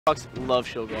hbox loves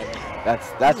shield grabbing.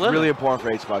 That's really important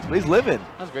for hbox, but he's living.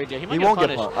 That's great, Jay. He won't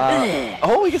get punished.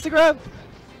 Oh, he gets the grab.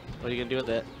 What are you gonna do with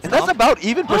it? And that's about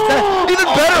even percent. Even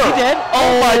better. He did?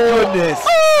 Oh my goodness.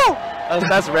 Oh!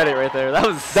 That's Reddit right there. That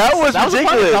was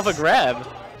ridiculous. Off a grab.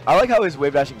 I like how he's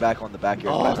wave dashing back on the back here.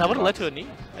 Oh, that would have led to a knee,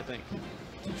 I think.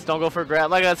 Just don't go for a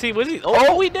grab. Like, see, was he?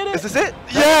 Oh, we did it. Is this it?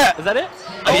 Yeah. Is that it?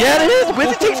 Yeah, it is.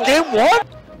 WiiU takes game 1.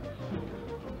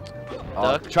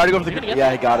 Duck. Try to go for the.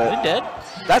 Yeah, he got it. Is he dead?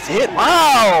 That's hit.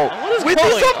 Wow.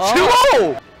 WiiU's up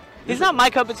 2-0. He's not my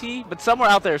cup of tea, but somewhere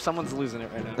out there, someone's losing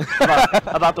it right now.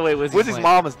 about the way WiiU's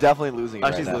mom is definitely losing it.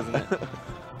 Oh, she's losing it.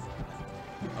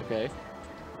 Okay.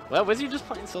 Well, WiiU just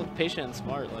playing so patient and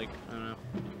smart. Like, I don't know.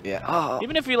 Yeah.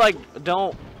 Even if you like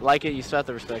don't like it, you still have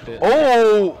to respect it.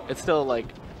 Oh. It's still like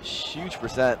huge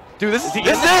percent. Dude, this is it.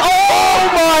 Oh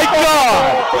my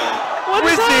God.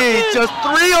 WiiU just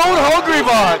 3-0'd Hungry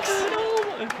Box.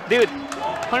 Dude.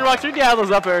 Hungry Box 3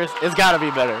 Diablos up airs, it's gotta be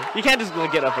better. You can't just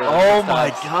get up air. Oh my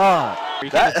God.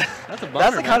 That's a bummer,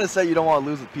 that's the kind of set you don't want to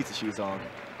lose with pizza shoes on.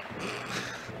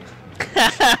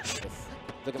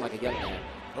 Looking like a young man.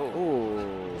 Oh!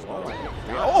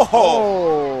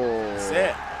 That's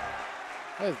it.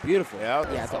 That was beautiful.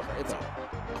 Yeah, it's over. It's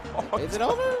over. Is it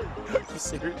over? Are you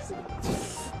serious?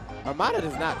 Armada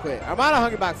does not quit. Armada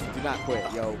Hungry Boxes do not quit.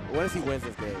 Yo, once he wins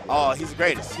this game. Oh, he's the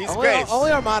greatest. He's the greatest.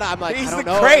 Only Armada, I'm like, he's I don't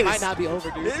the know. Greatest. It might not be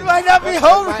over, dude. It might not be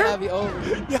over. It might not be over.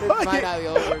 It might not be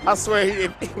over. Dude. I swear,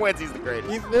 if he wins, he's the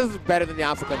greatest. This is better than the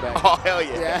Yamsa comeback. Oh, hell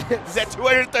yeah. He's at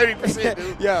 230%,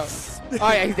 dude. Yo.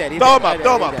 Oh, yeah, he's dead. Throw him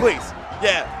up, please.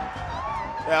 Yeah.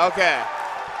 Yeah, okay.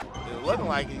 It's looking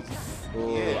like he's...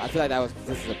 I feel like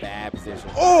this is a bad position.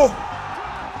 Oh!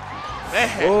 Man,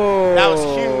 that was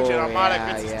huge, and Armada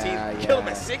gets his team. Kill him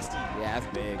at 60. Yeah, that's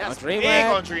big. That's big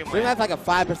on Dreamland. Dreamland's like a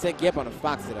 5% gip on a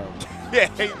Fox, though. Yeah,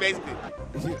 he's basically.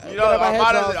 You know,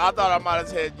 Armada's, I thought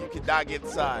Armada's head, you could not get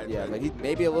inside. Yeah, but he's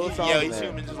maybe a little stronger. Yeah, he's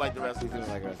human just like the rest of us.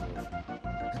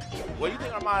 What do you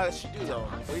think Armada should do, though?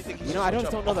 What do you think he should I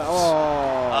just don't know that.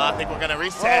 I think we're going to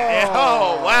reset.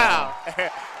 Oh, wow.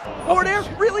 Forward air?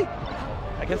 Really?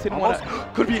 I guess he didn't want to.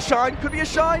 Could be a shine. Could be a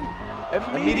shine.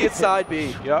 Immediate side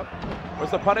B. Yep.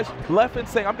 What's the punish? Leffen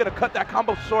saying, I'm going to cut that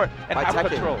combo short and have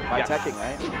control. By teching,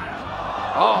 right?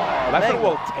 Oh, Leffen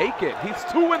will take it. He's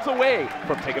 2 wins away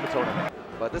from taking the tournament.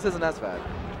 But this isn't as bad.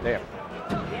 Damn.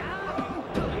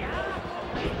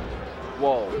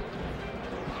 Whoa.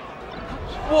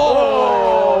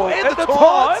 Whoa! And the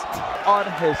taunt on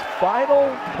his final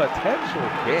potential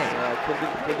game. Could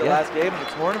be the last game of the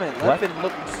tournament. Leffen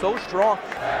looking so strong.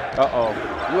 Uh-oh.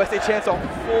 USA chance on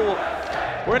full.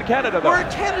 We're in Canada, though. We're in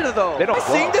Canada, though. They don't Are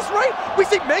we seeing this right? We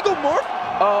see Mango Morph.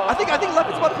 I think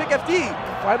Leffen's about to pick FD.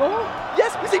 Final?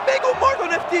 Yes, we see Mango Morph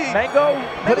on FD. Mango.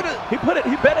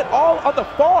 He bet it all on the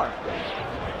farm.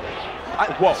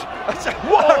 Whoa.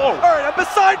 Whoa. All right, I'm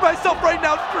beside myself right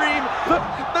now, Stream.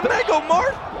 The Mango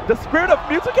Morph. The spirit of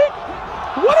Music King?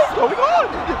 What is going on?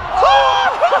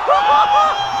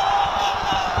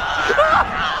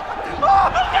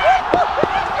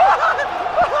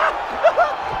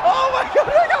 Oh my God!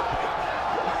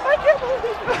 I can't believe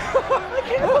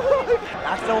it!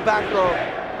 Accidental back throw.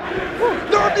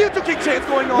 There are Music King chants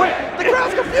going on. The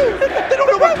crowd's confused. They don't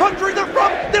know what country they're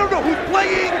from. They don't know who's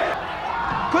playing.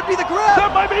 Could be the grab.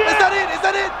 That might be it. Is that it? Is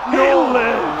that it? He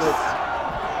lives.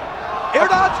 Air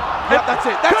dodge. Yep, that's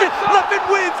it. That's it. Leffen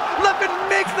wins. Leffen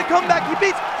makes the comeback. He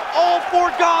beats all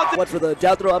 4 gods. Went for the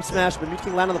down throw up smash, but Music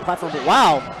King landed on the platform. But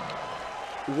wow,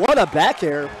 what a back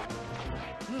air.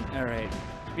 All right.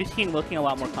 Music King looking a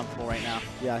lot more comfortable right now.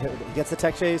 Yeah, he gets the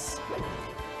tech chase.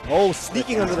 Oh,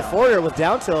 sneaking under the forward with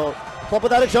down tilt. Plup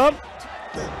without a jump.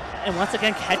 And once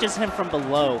again catches him from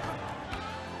below.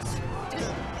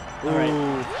 Ooh. All right.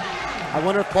 I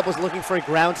wonder if Plup was looking for a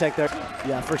ground tech there.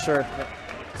 Yeah, for sure.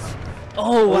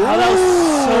 Oh, wow, that was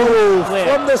so quick.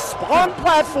 From the spawn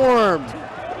platform.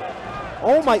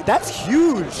 Oh my, that's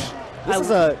huge. This is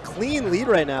a clean lead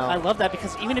right now. I love that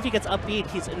because even if he gets upbeat,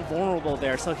 he's invulnerable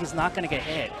there, so he's not going to get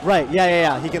hit. Right,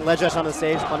 yeah. He can ledge rush on the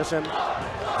stage, punish him.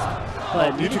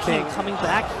 But Music King coming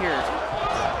back here.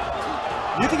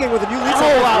 Music King with a new lead.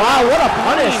 Oh, wow, what a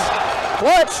punish.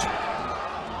 Clutch.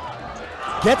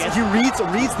 He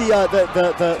reads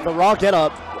the raw get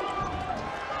up.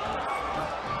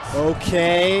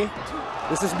 Okay.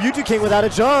 This is Music King without a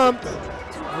jump.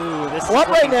 Ooh, this is up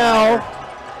right now.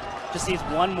 Just needs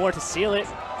one more to seal it.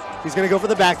 He's going to go for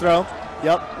the back throw.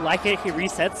 Yep. Like it, he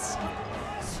resets.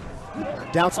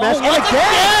 Down smash. Oh,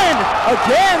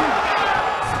 Again.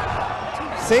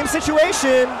 Same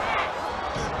situation.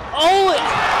 Oh,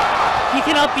 he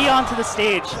can up B onto the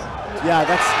stage. Yeah,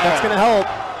 that's going to help.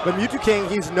 But Mewtwo King,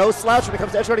 he's no slouch when it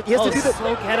comes to edge guarding. He has to do the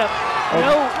slow get up.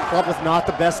 Plup with not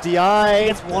the best DI. He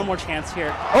gets one more chance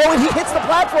here. Oh, and he hits the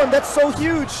platform. That's so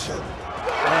huge.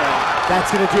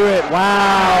 That's going to do it.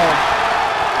 Wow.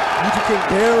 Mewtwo King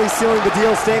barely sealing the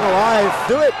deal, staying alive.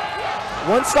 Do it.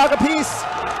 One stock apiece.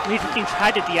 Mewtwo King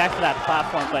tried to DI for that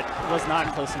platform, but was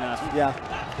not close enough. Yeah.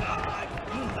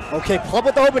 Okay, Plup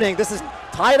with the opening. This is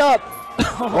tied up.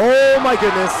 Oh my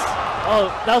goodness. Oh,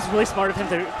 that was really smart of him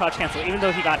to crouch cancel, even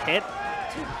though he got hit.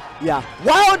 Yeah.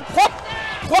 Wow, and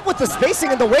Plup with the spacing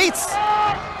and the weights.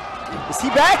 Is he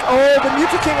back? Oh, the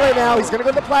Mewtwo King right now. He's going to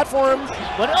go to the platform.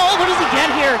 What does he get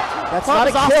here? That's not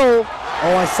a kill.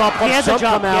 Oh, I saw Plup's jump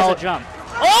come out. He has a jump.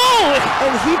 Oh!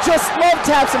 And he just love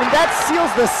taps him, and that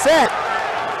seals the set.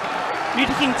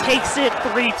 Mewtwo King takes it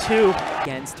 3-2.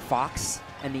 Against Fox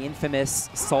and the infamous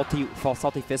salty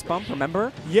fist bump,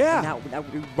 remember? Yeah. And now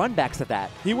run backs of that.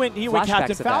 He went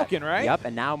Captain Falcon, right? Yep,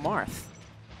 and now Marth.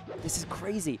 This is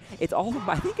crazy. It's all,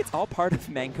 I think it's all part of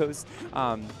Mango's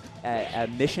a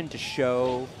mission to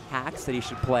show Hacks that he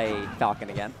should play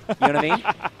Falcon again. You know what I mean?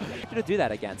 Should do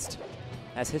that against,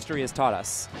 as history has taught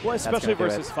us. Well, especially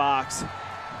versus Fox.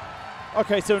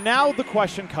 Okay, so now the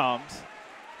question comes.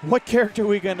 What character are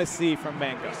we going to see from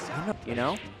Mango? You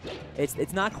know,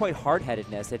 it's not quite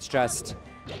hard-headedness. It's just,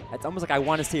 it's almost like I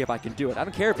want to see if I can do it. I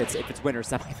don't care if it's winner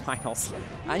semifinals.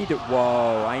 I need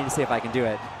to see if I can do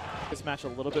it. This match a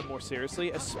little bit more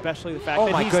seriously, especially the fact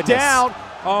that he's goodness. down.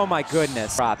 Oh my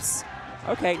goodness. Props.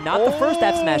 Okay, not the first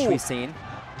F smash we've seen.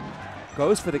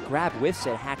 Goes for the grab, whiffs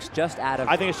it, Hacks just out of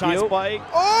I think it's Shine view. Spike.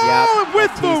 Oh, yep,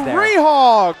 with the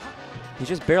rehog. He's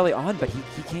just barely on, but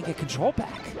he can't get control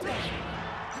back.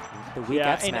 The weak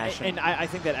F smash. And I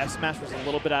think that F smash was a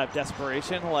little bit out of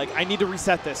desperation. Like, I need to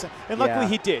reset this. And luckily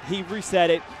he did. He reset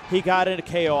it. He got in a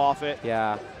KO off it.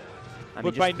 Yeah. I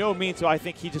mean, but by no means, so I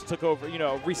think he just took over, you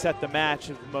know, reset the match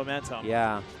and momentum.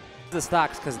 Yeah. The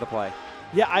stocks because of the play.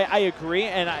 Yeah, I agree.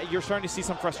 And you're starting to see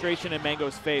some frustration in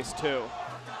Mango's face, too.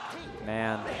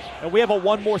 Man. And we have a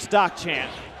one more stock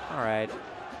chant. All right.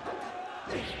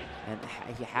 And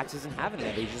Hacks isn't having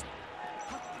it. He just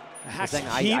Hacks saying,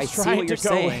 I see what you're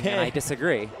saying, in. and I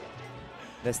disagree.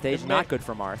 The stage not good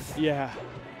for Marth. Yeah.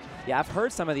 Yeah, I've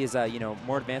heard some of these, you know,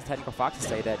 more advanced technical Foxes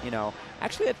say that, you know,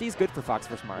 actually that these good for Fox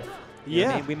versus Marth. You know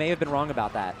what I mean? We may have been wrong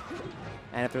about that.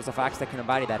 And if there's a Fox that can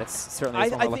embody that, it's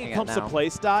certainly what we're looking at now. I think it comes to play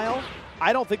style.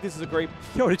 I don't think this is a great...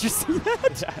 Yo, did you see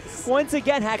that? Yes. Once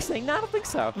again, Hack's saying, no, I don't think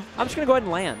so. I'm just going to go ahead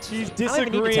and land. He's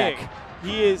disagreeing.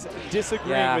 He is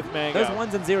disagreeing with Mango. Those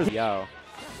ones and zeros. Yo.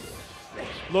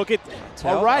 Look at...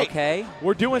 All right. Okay.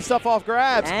 We're doing stuff off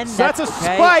grabs. And so that's a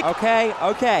okay, spike.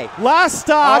 Okay. Last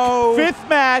stock. Fifth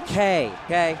match. Okay.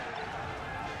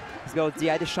 He's going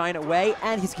DI to shine away,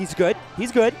 and he's good.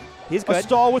 He's good. A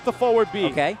stall with the forward B.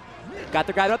 Okay. Got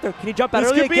the grab up there. Can he jump out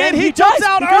this early again? He jumps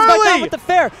out early. He goes back down with the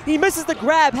fair. He misses the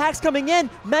grab. Hacks coming in.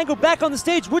 Mango back on the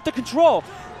stage with the control.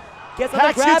 Gets on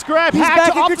the grab. Gets grab. He's Hacks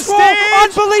back in off control. the stage.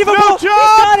 Unbelievable. No He's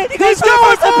got it. He's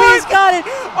got it.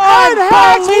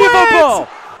 Unbelievable.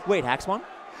 Wait, Hacks won?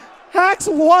 Hacks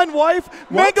won, wife.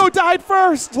 What? Mango died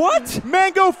first. What?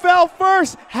 Mango fell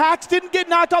first. Hacks didn't get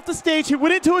knocked off the stage. He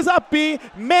went into his up B.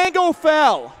 Mango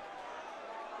fell.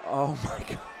 Oh, my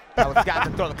God. I was got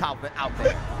to throw the compliment out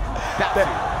there.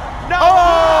 No!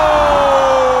 Oh!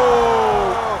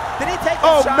 Did he take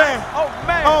the shot?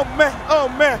 Oh,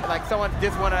 man. Like someone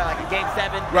just won like a game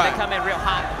 7, and they come in real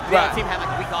hot. The other team had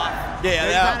like a week off.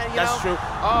 Yeah, that's true.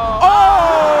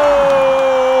 Oh!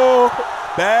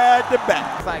 Bad to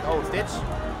back. It's like, oh, Stitch.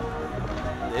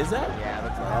 Is that? Yeah, it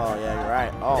looks like Oh, yeah, you're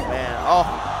right. Oh, man. Oh,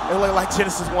 it looked like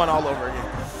Genesis 1 all over again.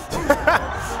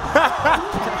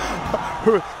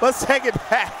 Let's take it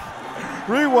back.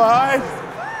 Rewind.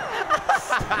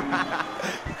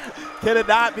 Can it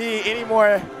not be any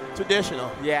more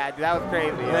traditional? Yeah, that was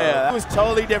crazy. Yeah, that was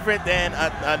totally different than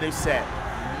a new set.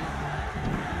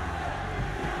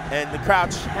 And the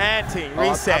crowd chanting,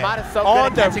 reset so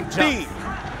on good the at beat.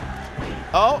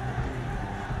 Oh.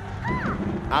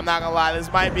 I'm not gonna lie,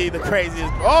 this might be the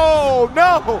craziest. Oh,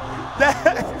 no.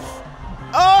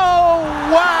 Oh,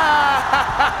 wow.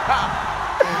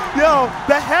 Yo,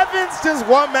 the heavens just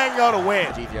want Mango to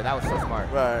win. Easier. That was so smart.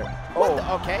 Right.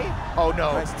 Okay. Oh,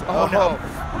 no. Nice. Oh, no.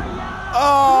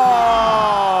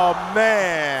 Oh,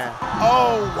 man.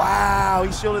 Oh, wow.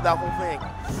 He shielded that whole thing.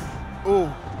 Ooh.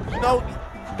 No.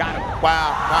 Got him.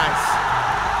 Wow. Nice.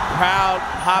 Crowd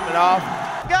popping off.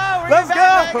 Let's go.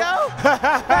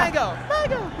 Mango.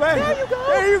 There you go.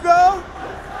 There you go.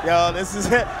 Yo, this is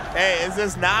it. Hey, is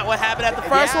this not what happened at the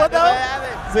first one, though?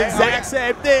 It's the exact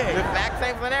same thing. The exact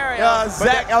same scenario.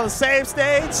 Exact on the same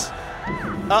stage.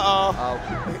 Uh-oh.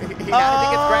 think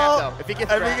it's grabbed though. If he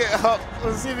gets grabbed.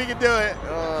 Let's see if he can do it.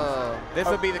 This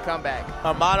will be the comeback.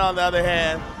 Armada on the other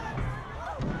hand.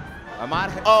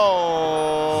 Armada.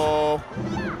 Oh.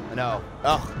 No.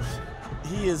 Oh.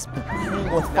 He is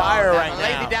playing with fire right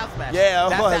now. Lazy down smash. Yeah,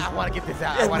 that's how I want to get this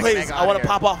out. I want to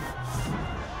pop off.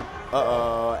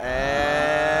 Uh-oh.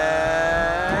 And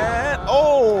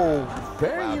oh,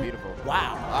 very beautiful.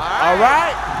 Wow. All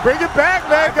right. Bring it back,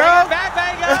 Mango. Bring it back,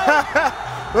 Mango.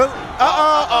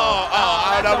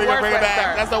 I don't know if we can bring it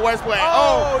back. That's the worst way.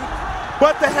 Oh.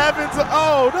 But the heavens.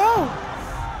 Oh, no.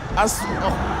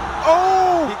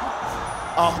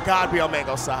 Oh, God, be on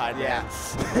Mango's side. Yeah.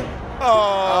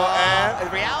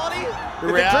 And reality? The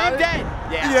dream dead?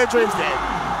 Yeah, dream's dead.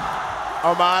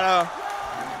 Armada.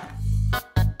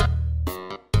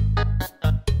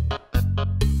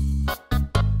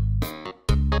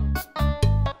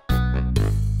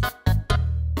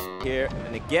 Here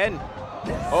and again.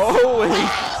 Oh,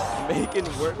 he's making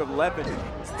work of leffen.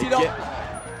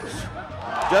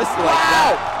 Just like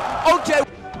that. Okay.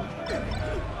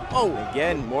 Oh,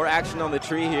 again, more action on the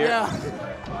tree here. Yeah.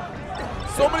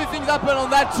 So many things happen on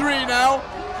that tree now.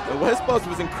 The West Post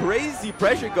was in crazy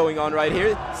pressure going on right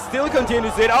here. Still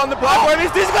continues it on the block. Where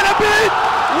is this gonna be?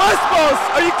 West Post,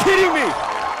 are you kidding me?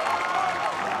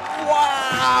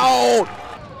 Wow.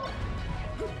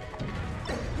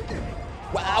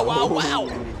 Wow.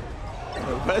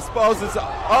 The West Post is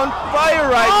on fire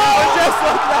right now. Just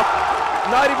like that.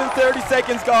 Not even 30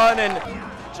 seconds gone and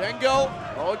Django.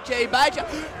 Okay, back.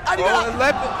 And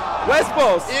West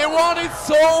Post. He wanted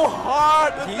so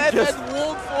hard. The He left just- hand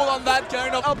won't fall on that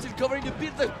kind of ups. He's covering a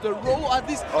bit the roll at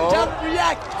this. Can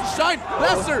react. Shine.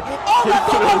 Blaster. Oh, that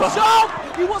double jump.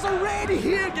 He was already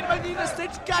here. Get back in the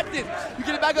stage. Got this. You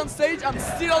get back on stage. I'm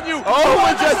still on you. Oh,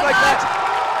 and just like that.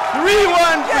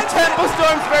 3-1 for Temple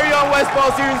Storm's very own West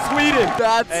Post here in Sweden.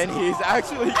 And he's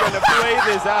actually going to play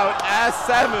this out as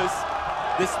Samus,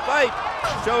 despite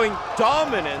showing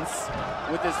dominance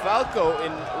with his Falco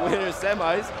in winner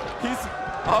semis. He's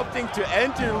opting to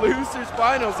enter losers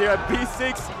finals here at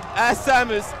B6 as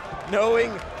Samus,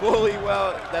 knowing fully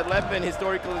well that leffen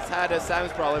historically has had a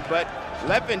Samus problem, but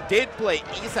leffen did play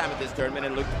ESAM at this tournament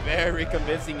and looked very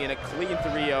convincing in a clean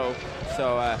 3-0.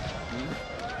 So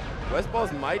West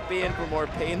Balls might be in for more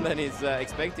pain than he's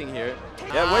expecting here.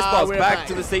 Yeah, West Balls back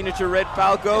to the signature red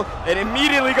Falco and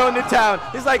immediately going to town.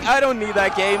 He's like, I don't need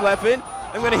that game, leffen.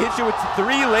 I'm going to hit you with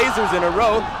 3 lasers in a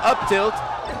row, up tilt.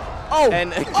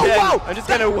 And again, I'm just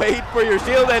going to wait for your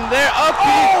shield, and there, up B.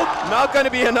 Not going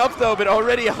to be enough though, but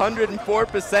already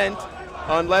 104%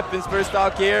 on leffen's first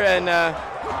stock here, and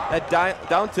that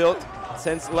down tilt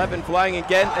sends leffen flying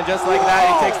again, and just like that,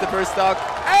 he takes the first stock.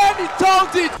 And he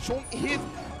taunted. Showing hit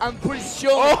and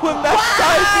precision. And that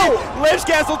side ledge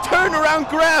cancel, turn around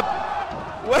grab.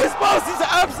 West Balls is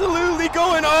absolutely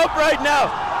going off right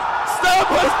now.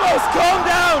 Stop, West Balls, calm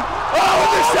down.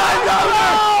 The shine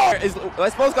downer. Is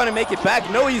West Balls going to make it back?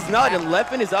 No, he's not, and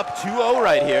leffen is up 2-0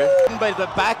 right here. But the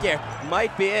back air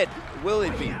might be it. Will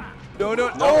it be? No,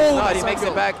 it's not. He makes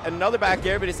it back, another back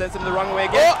air, but he sends him the wrong way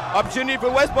again. Opportunity for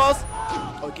West Balls.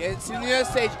 Okay, it's in the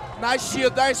stage. Nice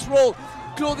shield, nice roll.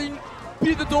 Clothing,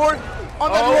 beat the door.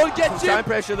 On that roll, get some shine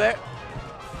pressure there.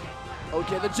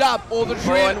 Okay, the jab, the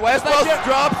drill. And West Balls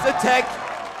drops a tech.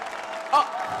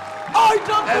 He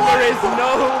dropped and there is no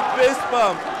fist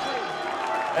bump.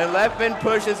 And leffen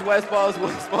pushes West Balls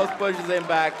pushes him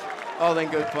back. All in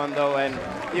good fun though, and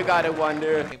you gotta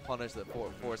wonder. Punish the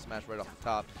forward smash right off the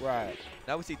top. Right.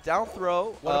 Now we see down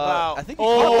throw. What about? I think he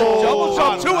caught the double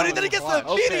jump too, and then he gets the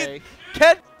immediate.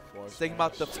 Ken. Think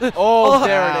about the. There it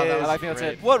is. I think that's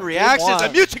it. What reactions?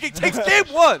 And Mewtwo takes game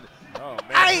 1. Oh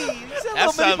man. Hey,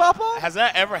 little mini papa. Has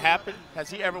that ever happened? Has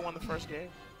he ever won the first game?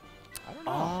 I don't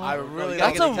know. I really.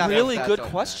 That's a really good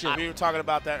question. We were talking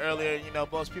about that earlier. You know,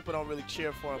 most people don't really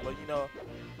cheer for him, but you know,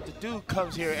 the dude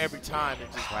comes here every time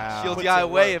and just shield the guy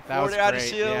away and forward out of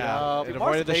shield. Yeah, it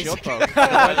avoided the shield poke.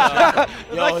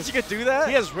 Yo, you could do that?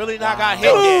 He has really not got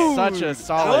hit yet. Such a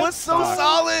solid. That was so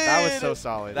solid. That was so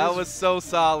solid. That was so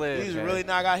solid. He's really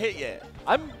not got hit yet.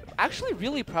 I'm actually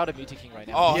really proud of Mewtwo King right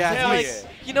now. Oh, yeah, hell yeah.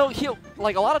 You know, he'll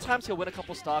like a lot of times he'll win a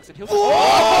couple stocks and he'll.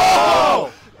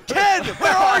 Oh! Ken,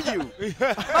 where are you?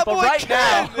 But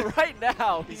right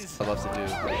now, he's. I love to do.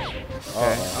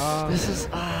 Okay. This is.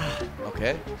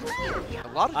 Okay. A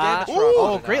lot of damage.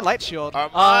 Oh, great light shield. Is he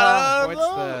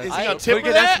gonna tip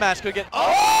get that? smash? Could get.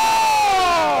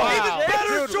 Even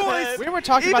better choice. We were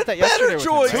talking about that yesterday. Better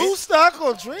choice. 2 stock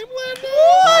on Dreamland?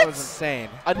 That was insane.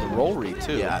 The roll read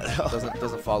too. Yeah,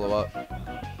 doesn't follow up.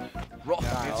 Roll.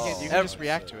 You can just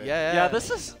react to it. Yeah,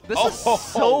 this is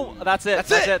so. That's it.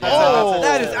 That's it.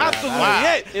 That is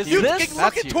absolutely it. You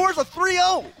looking towards a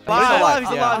 3-0. He's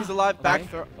alive. He's alive. Back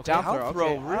throw. Down throw. Throw.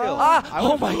 Okay. Real.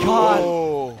 Oh my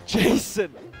God.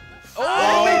 Jason. Be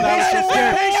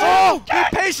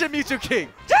patient, Mewtwo King.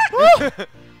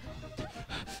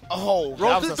 Oh,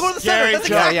 Roll that was go to a the scary center. That's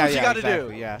jump. exactly what you got to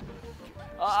do. Yeah.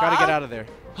 Just gotta get out of there.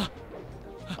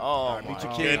 Oh, my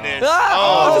King. goodness.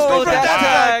 Oh, Oh, just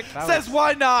dash attack. Says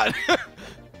why not?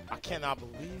 I cannot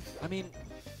believe. I mean,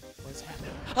 What's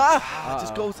happening? it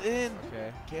just goes in.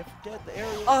 Okay. Can't forget the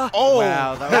aerial. Oh,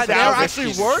 Wow, That nair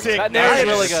actually worked. sick. That I nair is am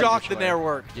really good. shocked the nair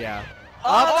worked. Yeah.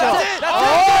 Jason.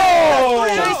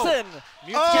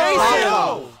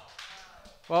 Oh.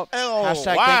 Well, Oh,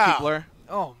 hashtag wow. thank you, Blur.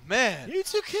 Oh man.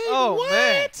 Mewtwo King, Oh what?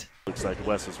 man. Looks like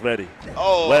Wes is ready.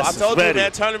 Oh, Wes I is told you, ready.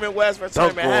 man. Tournament West for Dunk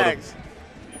Tournament on him. Hacks.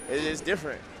 It's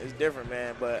different. It's different,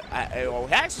 man. But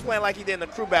Hacks was playing like he did in the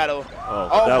crew battle.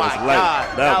 Oh, that my was light.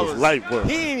 God. That was light work.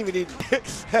 He didn't even need.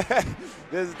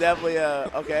 This is definitely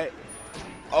okay.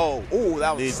 Oh, ooh,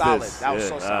 that was Needs solid. this. That was Yeah,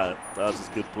 so solid. that was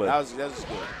just good play. That was good.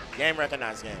 Game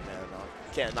recognized game, man.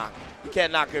 No, you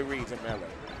can't knock good reads in melee.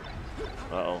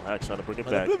 Uh-oh, Hacks trying to bring it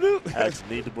back. Hacks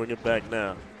need to bring it back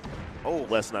now. Oh,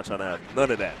 Wes not trying to have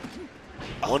none of that.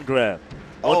 One grab.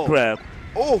 Oh. One grab.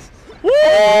 oh,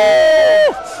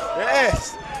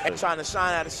 yes. And trying to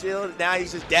shine out of shield. Now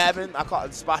he's just dabbing. I call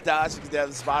it spot dodge. He's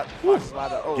dabbing spot.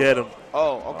 Oh. Get him.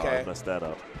 Oh, Oh, okay. I messed that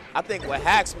up. I think with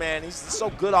Hacks, man, he's so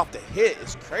good off the hit.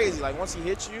 It's crazy. Like, once he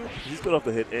hits you, He's good off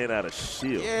the hit and out of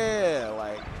shield. yeah,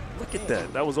 like, Look at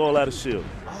that. That was all out of shield.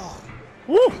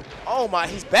 woo. Oh, my,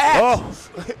 he's back. Oh.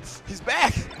 He's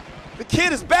back. The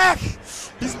kid is back.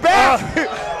 He's back.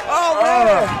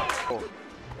 Oh, man.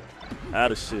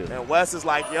 Out of shield. And Wes is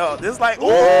like, yo, this is like,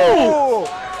 ooh.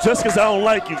 Just because I don't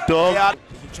like you, dog. Yeah,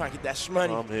 he trying to get that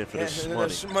shmoney. I'm here for the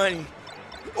shmoney.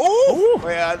 Ooh.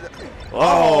 Yeah.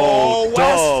 Oh, Wes.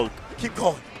 dog. Keep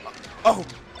going. Oh.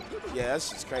 Yeah, that's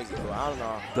just crazy, bro. I don't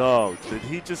know. Dog, did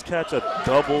he just catch a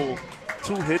double,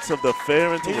 2 hits of the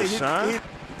fair into the shine? You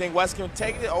think Wes can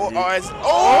take it? Or is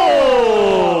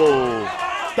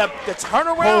the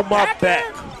turnaround Hold my back?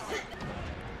 back.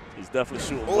 He's definitely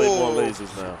shooting way more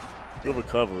lasers now. Good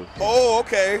recovery. Oh,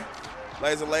 okay.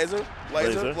 Laser.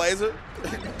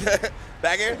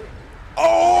 Back here.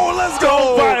 Oh, let's go.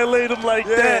 Don't violate him like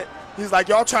that. He's like,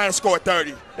 y'all trying to score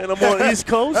 30. And I'm on East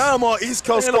Coast. I'm on East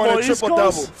Coast And I'm scoring on a East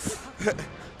triple-double.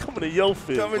 Coming to your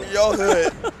field. Coming to your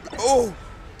hood. Oh.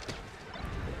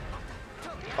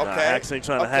 Nah, Okay. Hacks ain't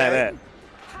trying to have that.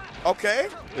 Okay.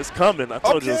 It's coming. I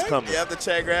told you it's coming. Yeah, the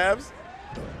chair grabs.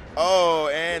 Oh,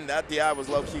 and that DI was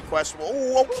low-key questionable.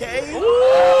 Ooh, okay.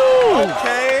 Ooh.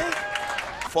 Okay.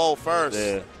 Fold first.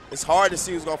 Yeah. It's hard to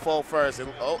see who's going to fold first.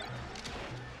 Oh.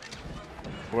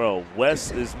 Bro,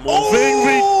 Wes is moving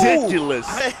ridiculous.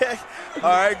 All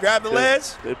right, grab the ledge.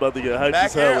 They about to get hyped Back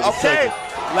as hell. here. in a Okay. second.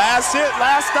 Last hit,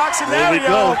 last stock Here scenario. we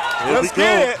go. Here Let's we go.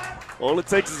 get it. All it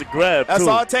takes is a grab, That's too.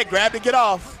 all it takes. Grab to get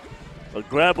off. A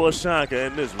grab or a shanka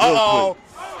in this real Uh-oh.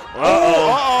 quick.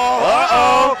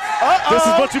 Uh-oh. This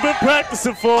is what you've been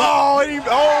practicing for.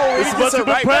 This is what you've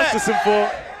been practicing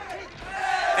for.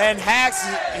 And Hacks,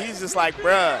 he's just like,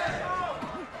 bruh.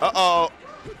 Uh-oh.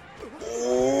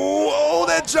 Oh,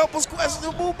 that jump was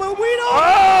questionable, but we don't.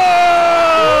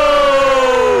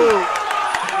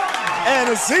 Oh! And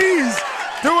Aziz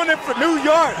doing it for New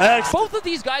York. Hacks. Both of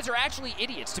these guys are actually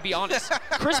idiots, to be honest.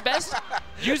 Chris Best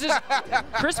uses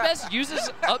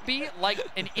up B like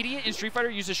an idiot in Street Fighter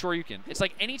uses Shoryuken. It's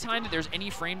like any time that there's any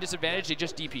frame disadvantage, they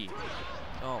just DP.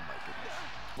 Oh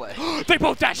my goodness. They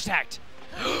both dash attacked.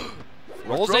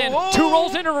 Rolls in. Whoa. 2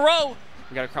 rolls in a row.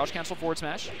 We got a crouch cancel forward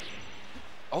smash.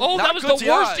 Oh, that was the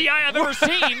worst DI I've ever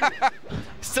seen.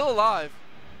 Still alive.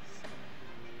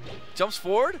 Jumps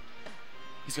forward.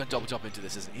 He's going to double jump into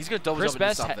this, isn't he? He's going to double Chris jump into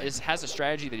Best something. has a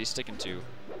strategy that he's sticking to,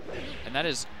 and that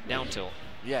is down tilt.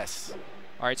 Yes.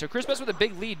 All right, so Chris Best with a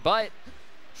big lead, but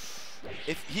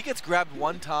If he gets grabbed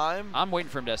one time. I'm waiting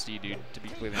for him to SD, dude, to be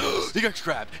completely honest. He gets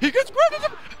grabbed. He gets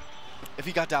grabbed. If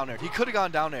he got down aired, he could have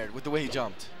gone down aired with the way he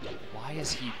jumped. Why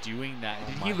is he doing that?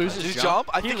 Did he lose his jump?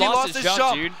 I think he lost his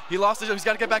jump, dude. He lost his jump. He's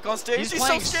got to get back on stage. He's so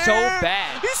playing scared. so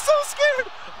bad. He's so scared.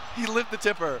 He lived the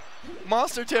tipper.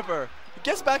 Monster tipper. He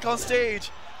gets back on stage.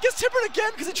 Gets tippered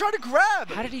again because he tried to grab.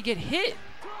 How did he get hit?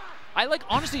 I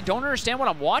honestly don't understand what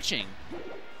I'm watching.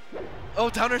 Oh,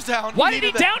 downer's down. Why did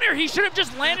he down air? He should have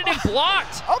just landed and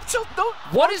blocked. Up tilt, no.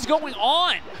 What is going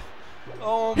on?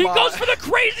 Oh He my. goes for the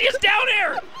craziest down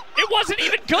air. It wasn't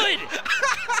even good.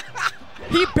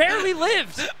 He barely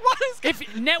lived. What is?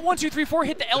 If net 1, 2, 3, 4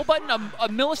 hit the L button a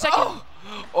millisecond.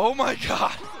 Oh my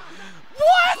God.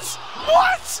 What?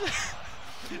 What?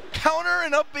 Counter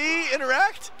and up B,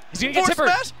 interact? He's gonna get Force tippered.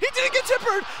 smash? He didn't get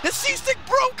tippered. His C-stick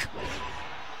broke.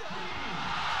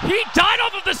 He died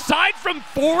off of the side from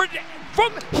forward.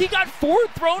 He got forward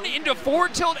thrown into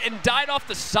forward tilt and died off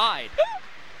the side.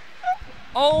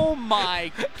 Oh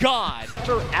my God.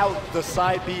 Out the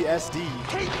side B SD.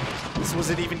 This was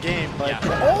an even game, but. Yeah.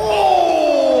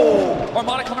 Oh!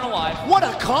 Armada coming alive. What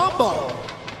a combo!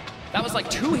 That was like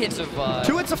 2 hits of.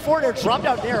 2 hits of forward air, drop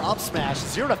down air, up smash,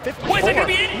 0 to 50. Wait, is that gonna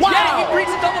be it? Wow! Yeah, he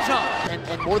breaks a double jump.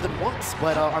 And more than once,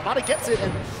 but Armada gets it,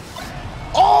 and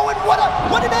oh, and what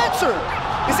an answer!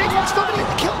 Is hbox still gonna get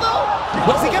the kill though?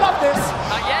 Does he get off this?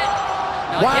 Not yet.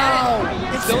 Not Wow!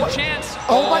 yet. Still a chance.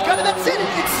 Oh my God, and that's it!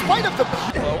 In spite of the.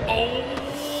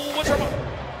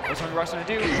 What's Hungry Box gonna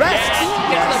do? Rest!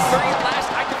 Yes. It's the very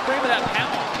last active frame of that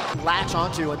pound. Latch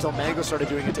onto until Mango started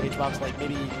doing it to hbox like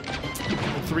maybe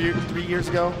 3 years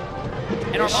ago.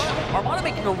 And Armada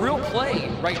making a real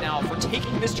play right now for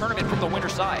taking this tournament from the winner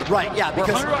side. Right, yeah,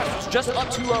 because Hungry Box was just up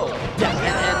 2-0. Yeah,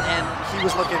 and he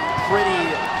was looking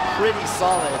pretty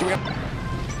solid.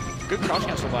 Good crouch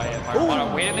cancel by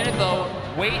Armada. Wait a minute though.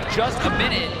 Wait just a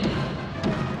minute.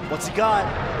 What's he got?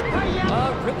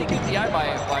 Really good DI by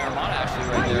Armada actually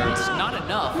right there. It's not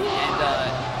enough,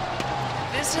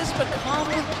 and this has become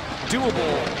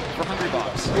doable for Hungry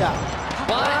Box. Yeah.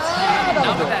 But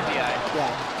not with that DI.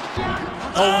 Yeah.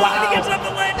 Oh wow! And he gets it up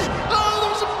the ledge. Oh,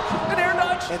 there's an air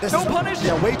dodge. And this no is, punish.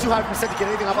 Yeah, way too high percent to get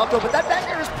anything up though. But that back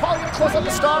air is probably gonna close up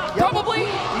the stock. Yep. Probably.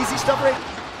 Easy stuff right.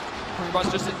 Hungry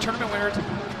Box just a tournament winner.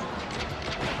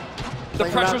 The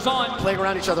pressure's on. Playing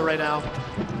around each other right now.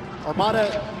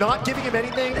 Armada not giving him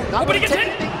anything. Not but he gets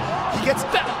anything. He gets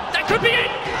that could be it.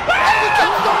 And he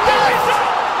gets the reset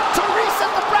to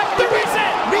reset the bracket. The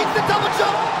reset. Reads the double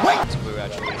jump. Wait. It's blue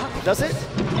actually. Does it?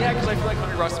 Yeah, because I feel like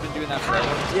Hungry Box has been doing that forever.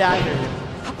 Yeah, I hear you.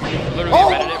 Literally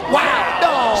repetitive. Wow!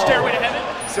 No! Stairway to heaven.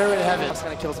 Stairway to heaven. He's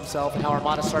kind of kills himself, and how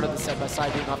Armada started the set by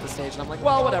side being off the stage, and I'm like,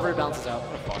 well, whatever, it bounces out.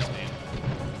 What a Fox name.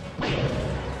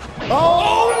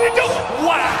 Oh!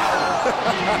 Wow!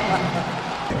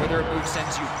 Whether a move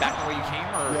sends you back the way you came,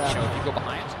 or you know, if you go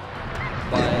behind.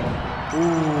 But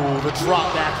ooh, the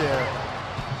drop back there.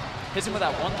 Hits him with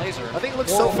that one laser. I think it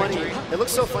looks so funny. It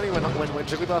looks so funny when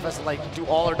Jigglypuff has to like do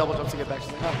all her double jumps to get back.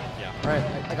 She's like, oh, yeah. All right,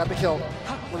 I got the kill.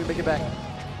 Let me make it back.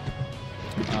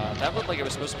 That looked like it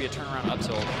was supposed to be a turnaround up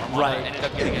tilt. Armada Right. ended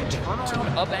up getting a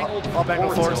turnaround up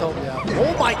angled forward tilt. Yeah.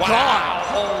 Oh my God!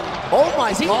 Oh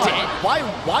my God!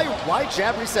 Why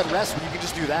jab reset rest when you can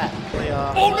just do that?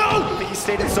 Oh no! I think he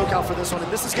stayed in SoCal for this one,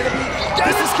 and this is gonna be a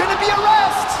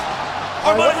rest.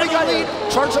 All right, what do we got?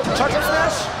 Charge up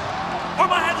smash.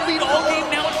 Armada had the lead all game.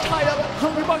 Now it's tied up.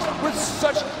 Hungry Box with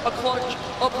such a clutch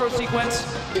up throw sequence.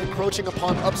 Encroaching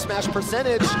upon up smash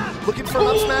percentage. Looking for an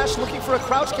up smash. Looking for a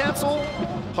crouch cancel.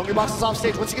 Hungry Box is off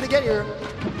stage. What's he gonna get here?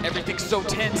 Everything's so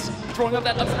tense. Throwing up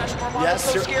that up smash from Armada. Yes,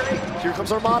 So scary. Here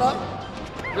comes Armada.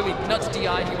 Really nuts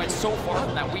DI. He went so far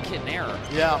from that weak hit in air.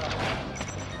 Yeah.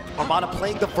 Armada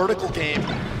playing the vertical game.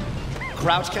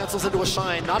 Crouch cancels into a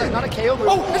shine. Not a KO move.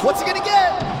 Oh, what's he gonna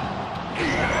get?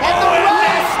 And the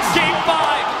rest! Game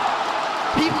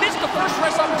 5! He missed the first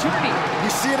rest opportunity. You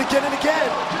see it again and again.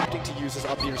 To use his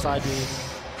up B or side B.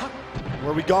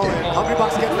 Where are we going? Hungry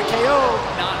Box getting the KO.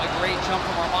 Not a great jump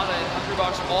from Armada, and Hungry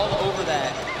Box all over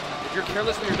that. If you're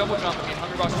careless with your double jump, I mean,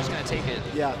 Hungry Box is just going to take it.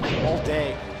 Yeah, all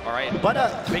day. All right, but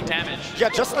big damage. Yeah,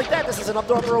 just like that, this is an up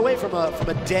throw away from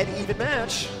a dead even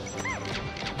match.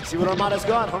 See what Armada's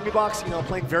got. Hungry Box, you know,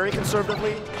 playing very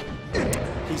conservatively.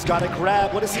 He's got a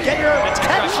grab. What does he get here?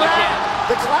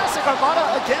 The classic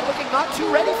Armada, again, looking not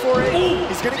too ready for it. Ooh.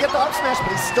 He's going to get the up smash,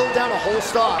 but he's still down a whole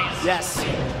stock. Yes.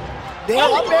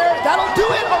 Nail up there. That'll do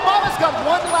it. Armada's got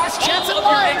one last chance in life.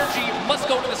 All of your energy must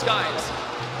go to the skies.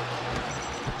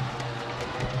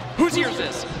 Whose ear is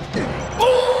this?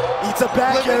 Ooh. Eats a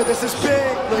back air. This is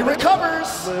big. He recovers.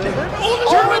 Oh,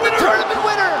 the tournament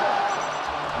winner.